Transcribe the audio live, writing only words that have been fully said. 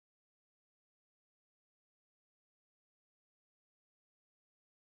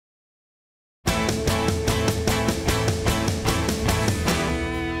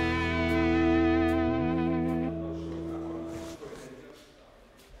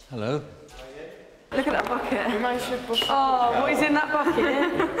Hello. Look at that bucket. Oh, what is in that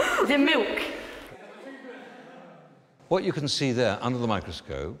bucket? Is it milk? What you can see there under the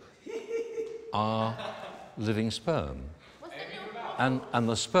microscope are living sperm. And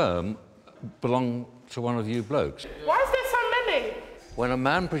the sperm belong to one of you blokes. Why is there so many? When a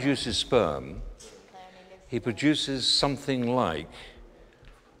man produces sperm, he produces something like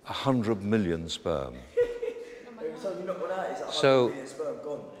 100 million sperm. So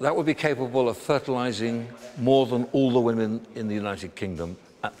that would be capable of fertilizing more than all the women in the United Kingdom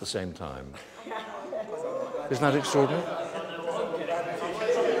at the same time. Isn't that extraordinary?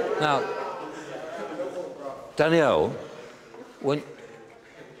 Now, Danielle,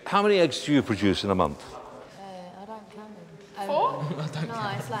 how many eggs do you produce in a month? I don't count them. 4?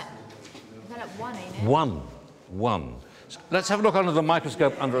 No, it's like one, ain't it? One. Let's have a look under the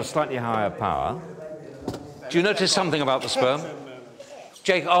microscope under a slightly higher power. Do you notice something about the sperm?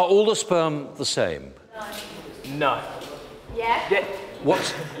 Jake, are all the sperm the same? No. Yeah?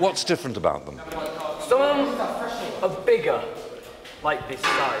 What's different about them? Some of them are bigger, like this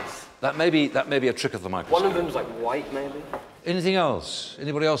size. That may be a trick of the microscope. One of them's like white, maybe. Anything else?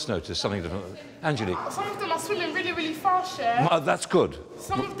 Anybody else notice something different? Angelique? Some of them are swimming really, really fast, yeah? That's good.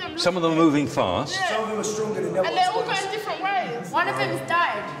 Some of them are moving fast. Yeah. Some of them are stronger than the And they're all going different ways. One of them's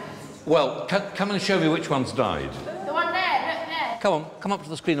died. Well, come and show me which one's died. The one there, look there. Come on, come up to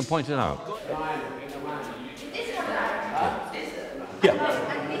the screen and point it out. This one died.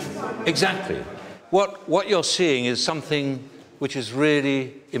 Yeah, exactly. What you're seeing is something which is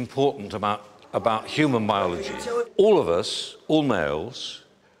really important about human biology. All of us, all males,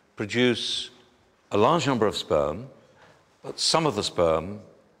 produce a large number of sperm, but some of the sperm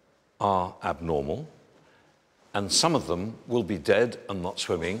are abnormal, and some of them will be dead and not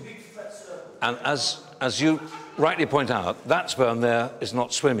swimming. And as you rightly point out, that sperm there is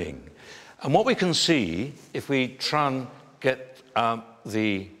not swimming. And what we can see, if we try and get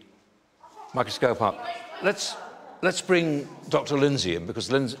the microscope up, let's bring Dr. Lindsay in, because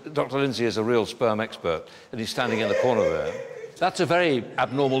Dr. Lindsay is a real sperm expert, and he's standing in the corner there. That's a very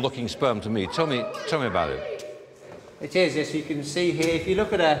abnormal-looking sperm to me. Tell me about it. It is, yes, you can see here, if you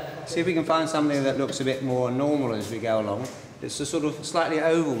look at see if we can find something that looks a bit more normal as we go along. It's a sort of slightly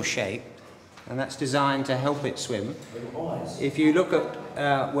oval shape, and that's designed to help it swim. If you look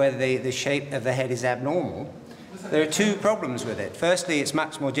at where the shape of the head is abnormal, there are two problems with it. Firstly, it's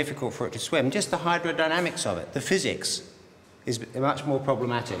much more difficult for it to swim. Just the hydrodynamics of it, the physics, is much more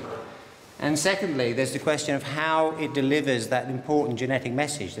problematic. And secondly, there's the question of how it delivers that important genetic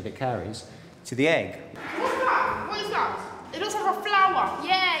message that it carries to the egg. What's that? What is that? It looks like a flower.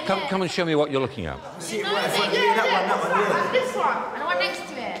 Yeah, Come and show me what you're looking at. See, That one. And this one. And the one next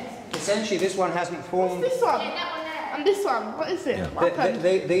to it. Essentially, this one hasn't formed. This one. Yeah, that one there. And this one. What is it? What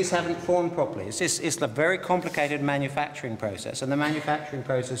happened? These haven't formed properly. It's a very complicated manufacturing process, and the manufacturing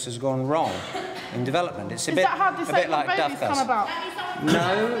process has gone wrong in development. It's a Is bit, that how a bit disabled like babies duck come dust. about?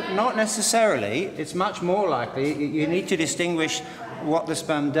 No, not necessarily. It's much more likely. You need to distinguish what the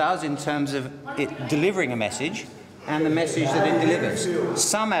sperm does in terms of it delivering a message and the message that it delivers.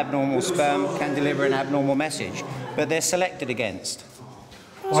 Some abnormal sperm can deliver an abnormal message, but they're selected against.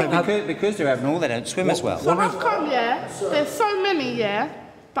 So because they're abnormal, they don't swim as well. So how come, yeah, there's so many, yeah,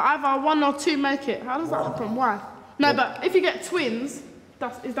 but either one or two make it? How does that happen? Why? No, but if you get twins,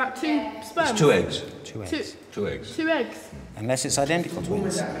 is that two sperms? It's 2 eggs. Two eggs. 2 eggs. 2 eggs. Unless it's identical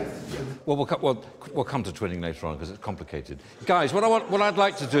twins. Well, we'll come to twinning later on because it's complicated. Guys, what I'd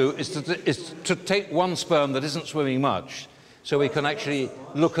like to do is to take one sperm that isn't swimming much, so we can actually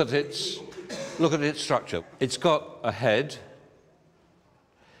look at its structure. It's got a head,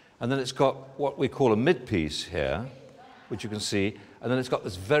 and then it's got what we call a mid-piece here, which you can see, and then it's got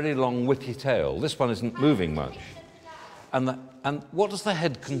this very long whippy tail. This one isn't moving much. And what does the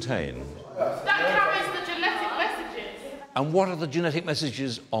head contain? That carries the genetic messages. And what are the genetic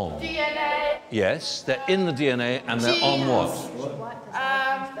messages on? DNA. Yes, they're in the DNA, and they're on what?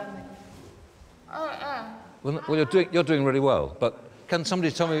 Well, you're doing really well, but can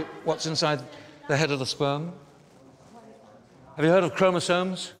somebody tell me what's inside the head of the sperm? Have you heard of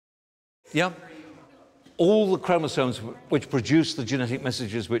chromosomes? Yeah? All the chromosomes which produce the genetic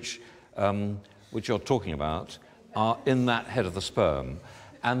messages which you're talking about are in that head of the sperm.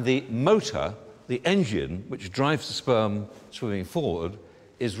 And the motor, the engine, which drives the sperm swimming forward,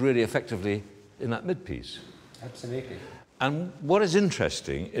 is really effectively in that mid-piece. Absolutely. And what is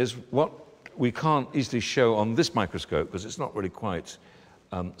interesting is what we can't easily show on this microscope, because it's not really quite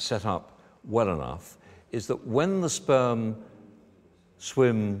set up well enough, is that when the sperm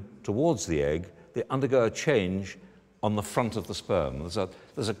swim towards the egg, they undergo a change on the front of the sperm.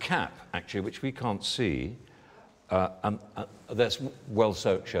 There's a cap, actually, which we can't see, and that's well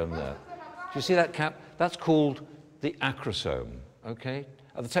shown there. Do you see that cap? That's called the acrosome, okay?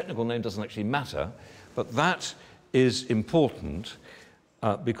 The technical name doesn't actually matter, but that is important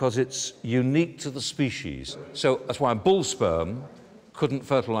because it's unique to the species. So that's why a bull sperm couldn't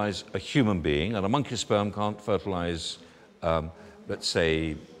fertilize a human being, and a monkey sperm can't fertilize, let's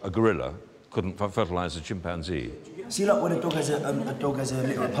say, a gorilla, couldn't fertilize a chimpanzee. See, like when a dog has a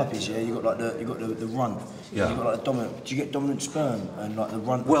litter of puppies, yeah, you got like the runt. Yeah. You got like the dominant. Do you get dominant sperm and like the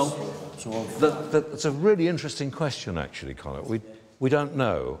runt? Well, sort of. That's a really interesting question, actually, Connor. We don't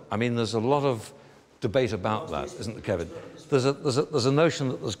know. I mean, there's a lot of debate about that, isn't there, Kevin? There's a notion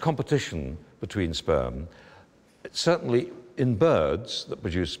that there's competition between sperm. Certainly, in birds that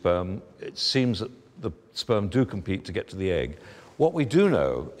produce sperm, it seems that the sperm do compete to get to the egg. What we do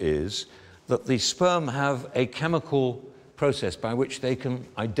know is that the sperm have a chemical process by which they can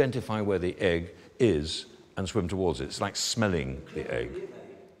identify where the egg is and swim towards it. It's like smelling the egg.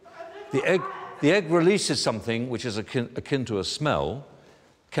 The egg releases something which is akin to a smell,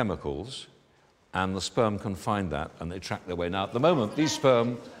 chemicals, and the sperm can find that and they track their way. Now, at the moment, these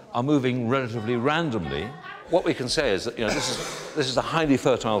sperm are moving relatively randomly. What we can say is that, you know, this is a highly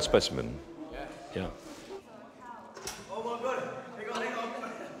fertile specimen. Yeah.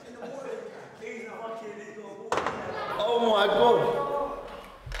 Oh my god!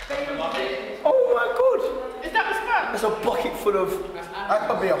 Oh my god! Is that the sperm? That's a bucket full of. That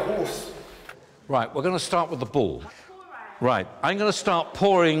could be a horse. Right, we're going to start with the bull. Right, I'm going to start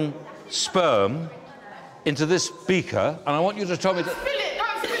pouring sperm into this beaker, and I want you to tell me that. Spill it,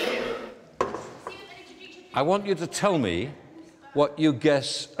 don't spill it. I want you to tell me what you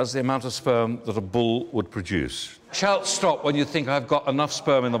guess as the amount of sperm that a bull would produce. Shout stop when you think I've got enough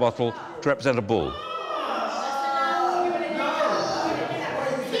sperm in the bottle to represent a bull.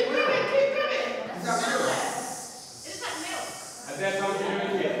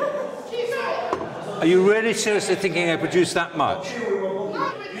 Are you really seriously thinking I produce that much?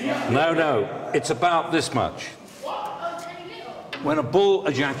 No, it's about this much. When a bull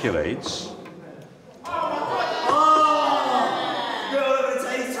ejaculates,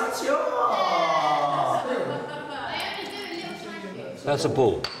 that's a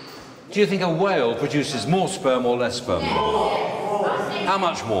bull. Do you think a whale produces more sperm or less sperm? How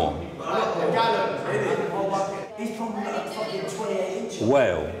much more? He's probably like fucking 28 inches.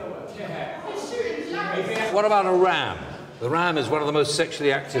 Whale. What about a ram? The ram is one of the most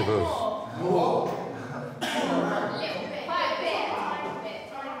sexually active of...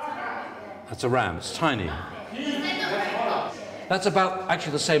 That's a ram, it's tiny. That's about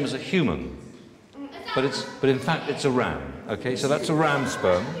actually the same as a human. But in fact it's a ram, okay? So that's a ram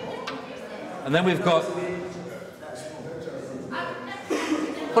sperm. And then we've got...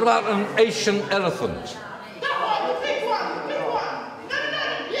 What about an Asian elephant?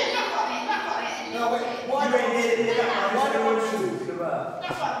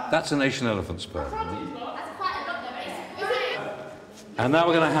 That's an Asian elephant sperm. And now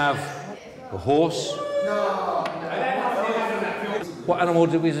we're going to have a horse. What animal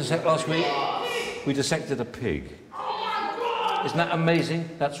did we dissect last week? We dissected a pig. Isn't that amazing?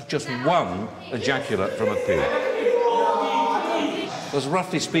 That's just one ejaculate from a pig. There's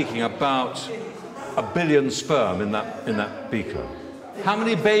roughly speaking about 1 billion sperm in that beaker. How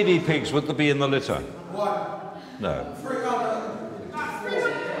many baby pigs would there be in the litter? No.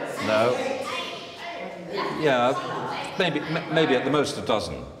 No. Yeah, maybe at the most a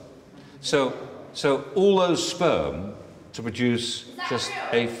dozen. So all those sperm to produce just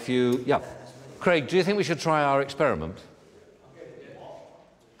a few. Yeah. Craig, do you think we should try our experiment?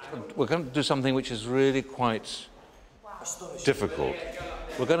 We're going to do something which is really quite difficult.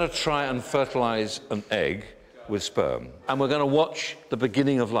 We're going to try and fertilize an egg with sperm, and we're going to watch the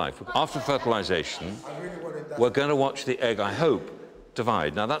beginning of life. After fertilization, we're going to watch the egg, I hope,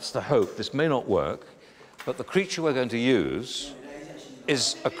 divide. Now, that's the hope. This may not work, but the creature we're going to use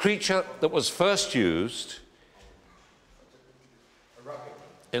is a creature that was first used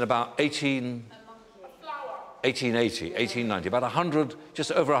in about 1880, 1890, about 100,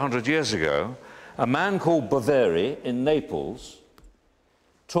 just over 100 years ago. A man called Boveri in Naples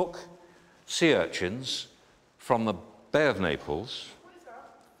took sea urchins from the Bay of Naples.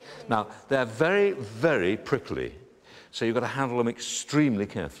 Now, they're very, very prickly, so you've got to handle them extremely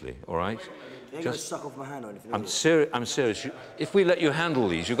carefully, all right? You ain't gonna suck off my hand or anything. I'm serious. If we let you handle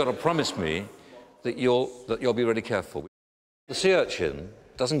these, you've got to promise me that you'll be really careful. The sea urchin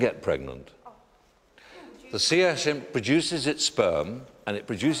doesn't get pregnant. The sea urchin produces its sperm and it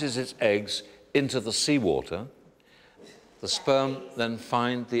produces its eggs into the seawater, The sperm then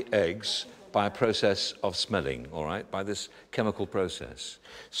find the eggs by a process of smelling, all right, by this chemical process.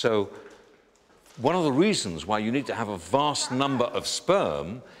 So one of the reasons why you need to have a vast number of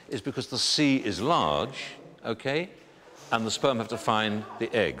sperm is because the sea is large, okay, and the sperm have to find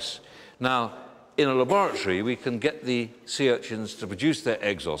the eggs. Now, in a laboratory, we can get the sea urchins to produce their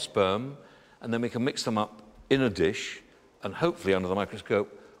eggs or sperm, and then we can mix them up in a dish, and hopefully, under the microscope,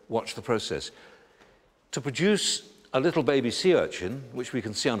 watch the process. To produce a little baby sea urchin, which we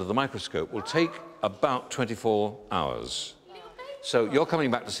can see under the microscope, will take about 24 hours. So you're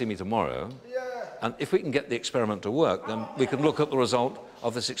coming back to see me tomorrow, and if we can get the experiment to work, then we can look at the result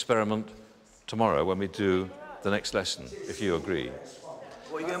of this experiment tomorrow when we do the next lesson, if you agree.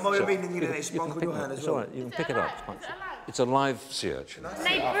 What, you're going to mow your and sprinkle your hand as well? It's all right, you can pick it up. It's a live sea urchin. And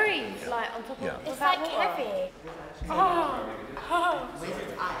they breathe, like, on top of it. It's like heavy.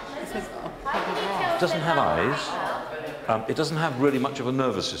 It doesn't have eyes. It doesn't have really much of a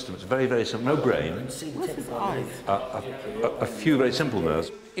nervous system. It's very, very simple. No brain. A few very simple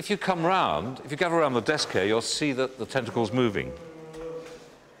nerves. If you come round, if you gather around the desk here, you'll see that the tentacle's moving.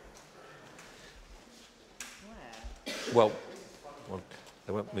 Well,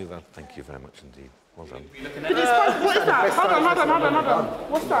 they won't move out. Thank you very much indeed. Well done. What is that? Hold on.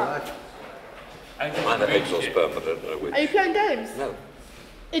 What's that? Either eggs or sperm, I don't know which. Are you playing games? No.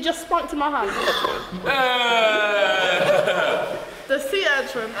 It just spiked in my hand. The sea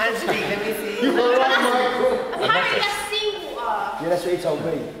urchin. Apparently that's seawater. Yeah, that's what he told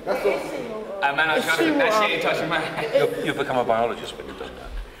me. That's what... Man, I tried to that shit touching my hand. You've become a biologist when you've done that.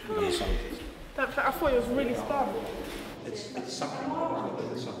 You've become a scientist. I thought it was really sperm. It's something.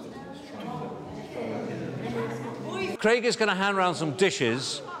 Craig is going to hand round some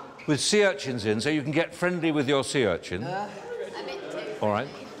dishes with sea urchins in, so you can get friendly with your sea urchin. All right.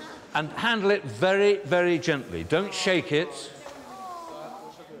 And handle it very, very gently. Don't shake it.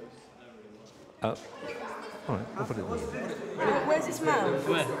 All right, we'll put it there. Where's his mouth?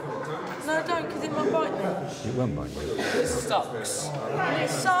 Where? No, don't, because it might bite me. It won't bite you. It sucks. It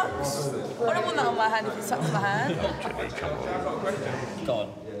sucks. I don't want that on my hand if it sucks my hand. Go on.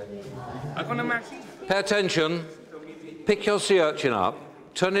 I'm going to match. Pay attention. Pick your sea urchin up,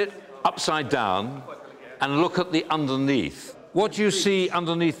 turn it upside down, and look at the underneath. What do you see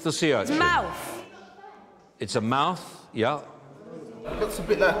underneath the sea urchin? Mouth. It's a mouth, yeah. It looks a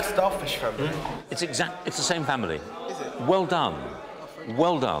bit like a starfish family. It's the same family. Is it? Well done.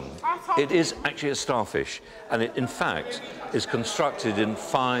 Well done. It is actually a starfish, and it, in fact, is constructed in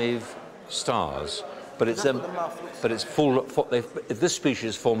 5 stars. But it's full. This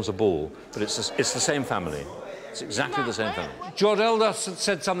species forms a ball, but it's the same family. It's exactly the same family. Jordell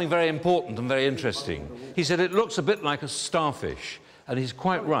said something very important and very interesting. He said it looks a bit like a starfish, and he's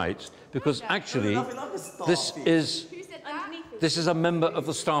quite right, because actually this is a member of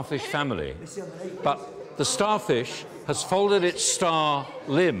the starfish family. But the starfish has folded its star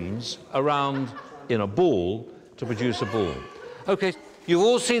limbs around in a ball to produce a ball. Okay, you've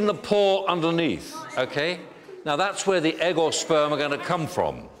all seen the pore underneath, okay? Now that's where the egg or sperm are going to come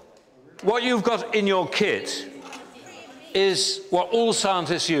from. What you've got in your kit is what all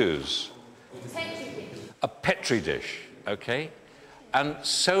scientists use, a Petri dish, okay? And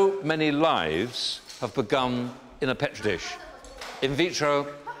so many lives have begun in a Petri dish. In vitro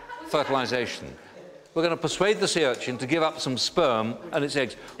fertilisation. We're going to persuade the sea urchin to give up some sperm and its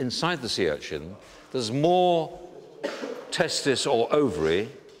eggs. Inside the sea urchin, there's more testis or ovary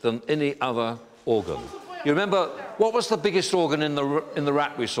than any other organ. You remember, what was the biggest organ in the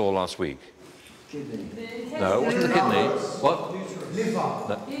rat we saw last week? Kidney. No, it wasn't the kidney. What? Liver.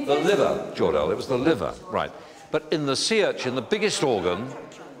 No, the liver, Jordell. It was the liver, right. But in the sea urchin, the biggest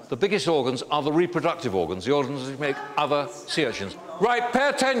organs are the reproductive organs, the organs that make other sea urchins. Right, pay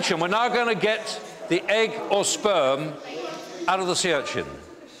attention. We're now going to get the egg or sperm out of the sea urchin.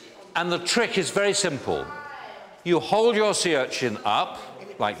 And the trick is very simple. You hold your sea urchin up,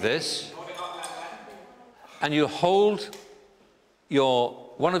 like this, and you hold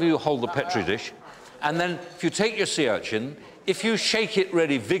one of you hold the Petri dish, and then if you take your sea urchin, if you shake it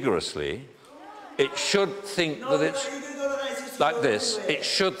really vigorously, it should think that it's like this. It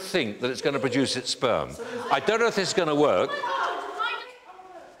should think that it's going to produce its sperm. I don't know if this is going to work.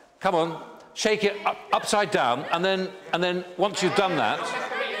 Come on, shake it upside down, and then once you've done that,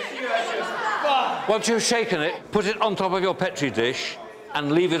 once you've shaken it, put it on top of your Petri dish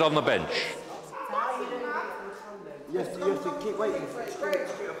and leave it on the bench. You have to keep waiting for it.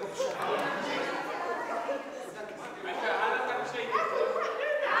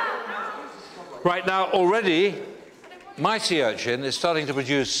 Right now, already, my sea urchin is starting to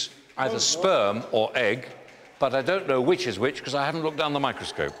produce either sperm or egg, but I don't know which is which because I haven't looked down the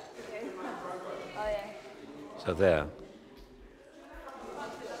microscope. Oh, yeah. So there.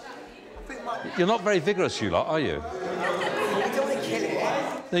 You're not very vigorous, you lot, are you? I don't want to kill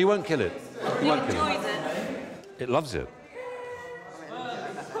it. No, you won't kill it. You won't kill Enjoys it. it. It loves it.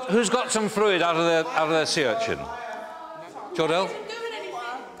 Who's got some fluid out of their sea urchin? Jordell?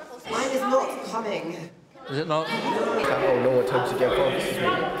 Mine is not coming. Is it not? Oh, no one told you to get on.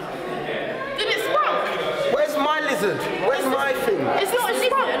 Did it smoke? Where's my lizard? Where's my thing? It's not a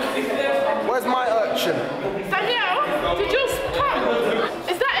lizard. Where's my urchin? Danielle, did yours come?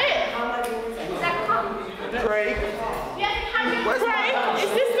 Is that it? Craig. Where's Craig, my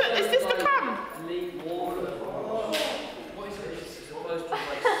is this the cum?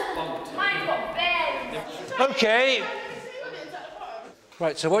 Mine's got bears. Okay.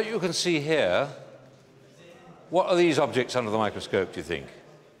 Right, so what you can see here, what are these objects under the microscope, do you think?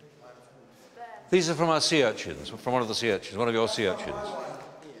 These are from our sea urchins, from one of the sea urchins, one of your sea urchins.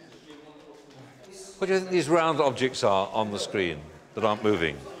 What do you think these round objects are on the screen that aren't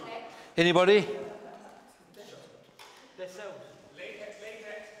moving? Anybody?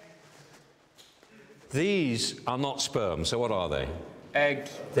 These are not sperm, so what are they?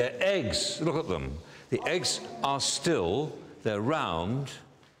 Eggs. They're eggs. Look at them. The eggs are still, they're round,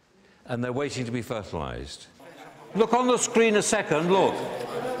 and they're waiting to be fertilized. Look on the screen a second, look.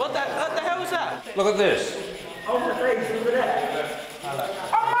 What the hell is that? Look at this. Oh my days, what's that?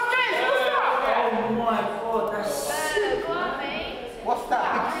 Oh my god, that's... Go on, mate. What's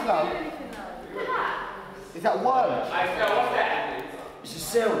that big slug? Is that worm? What's that? It's a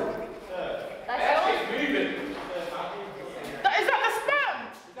silk. Is that the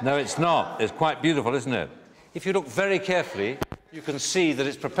sperm? No, it's not. It's quite beautiful, isn't it? If you look very carefully, you can see that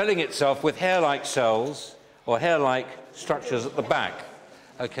it's propelling itself with hair-like cells or hair-like structures at the back.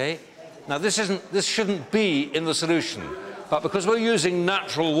 Okay? Now, this shouldn't be in the solution, but because we're using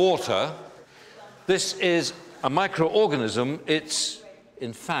natural water, this is a microorganism. It's,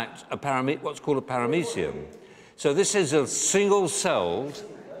 in fact, what's called a paramecium. So this is a single-celled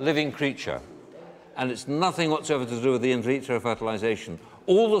living creature, and it's nothing whatsoever to do with the in vitro fertilization.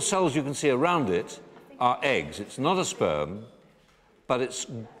 All the cells you can see around it are eggs. It's not a sperm, but it's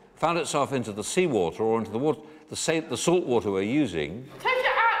found itself into the seawater or into the water, the salt water we're using. Take it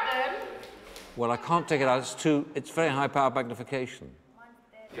out then. Well, I can't take it out. It's very high power magnification.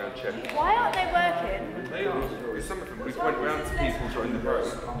 Go and check. Why aren't they working? They are. It's some of them. We went round to people during the road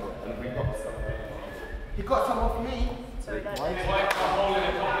and we got some. You got some off me.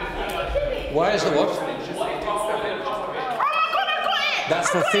 Why is the what? Oh my god, I got it! That's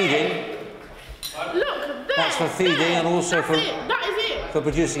for feeding. Look, there. That's for feeding and also That's for it. That is it. for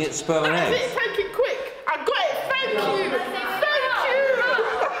producing its sperm and That's eggs. it. Take it quick. I got it. Thank you.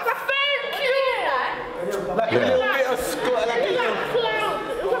 Thank you. Like a little bit of Scott. Like It's like a cloud.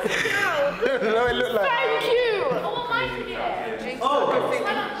 It's like a cloud. no, it looked like. Thank you. Oh, mine did it.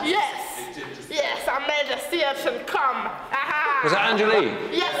 Yes. Yes, I made a sea urchin come. Aha. Was that Angelique?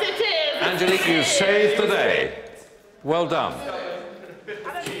 Yes, it is. Angelique, you saved the day. Well done.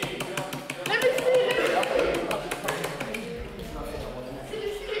 Let me see.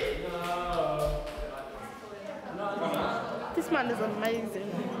 This man is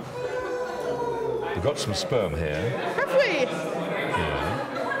amazing. We've got some sperm here. Have we?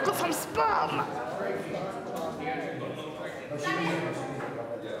 Yeah. Got some sperm.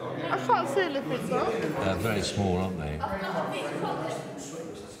 I can't see anything, sir. They're very small, aren't they?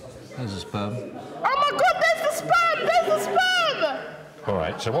 There's a sperm. Oh my god, there's the sperm! There's the sperm! All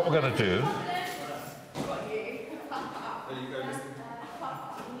right, so what we're going to do...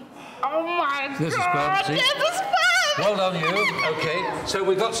 Oh my There's the god, sperm, see? there's the sperm! Well done, you. OK, so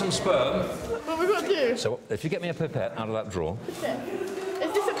we've got some sperm. What we got to do? So if you get me a pipette out of that drawer... Pipette.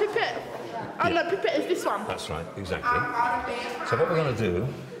 Is this a pipette? Oh no, pipette is this one. That's right, exactly. So what we're going to do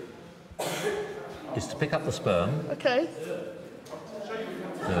is to pick up the sperm. Okay,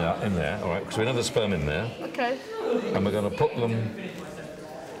 There they are, in there, all right, because we know there's sperm in there. okay. And we're going to put them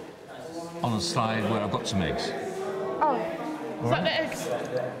on a slide where I've got some eggs. Oh, is that the eggs?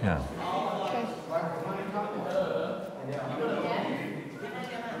 Yeah. Okay.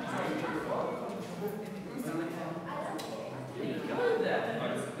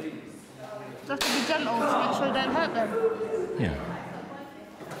 You have to be gentle to make sure you don't hurt them. Yeah.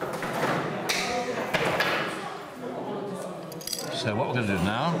 So what we're going to do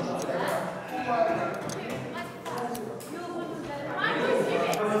now...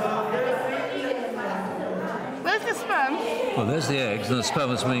 Where's the sperm? Well, there's the eggs and the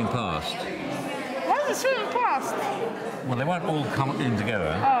sperm is swimming past. Why is it swimming past? Well, they won't all come in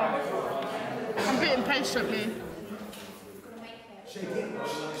together. Oh, I'm being patiently.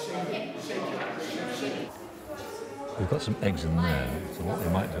 We've got some eggs in there, so what we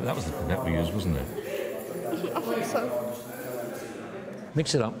might do, that was the pipette we used, wasn't it? I think so.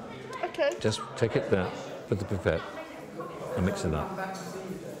 Mix it up. Okay. Just take it there with the pipette and mix it up.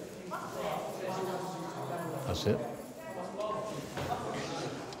 That's it.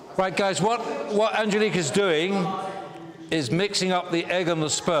 Right, guys, what Angelique is doing is mixing up the egg and the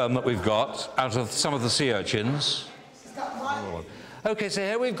sperm that we've got out of some of the sea urchins. Okay, so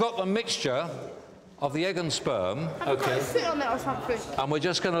here we've got the mixture of the egg and sperm. Okay. Sit on it or something. And we're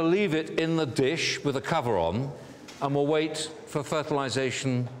just going to leave it in the dish with a cover on, and we'll wait for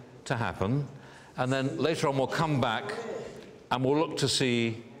fertilisation to happen. And then later on we'll come back and we'll look to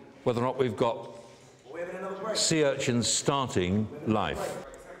see whether or not we've got sea urchins starting life.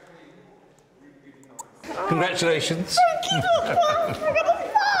 Congratulations. Thank you.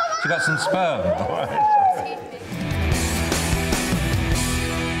 You got some sperm. All right.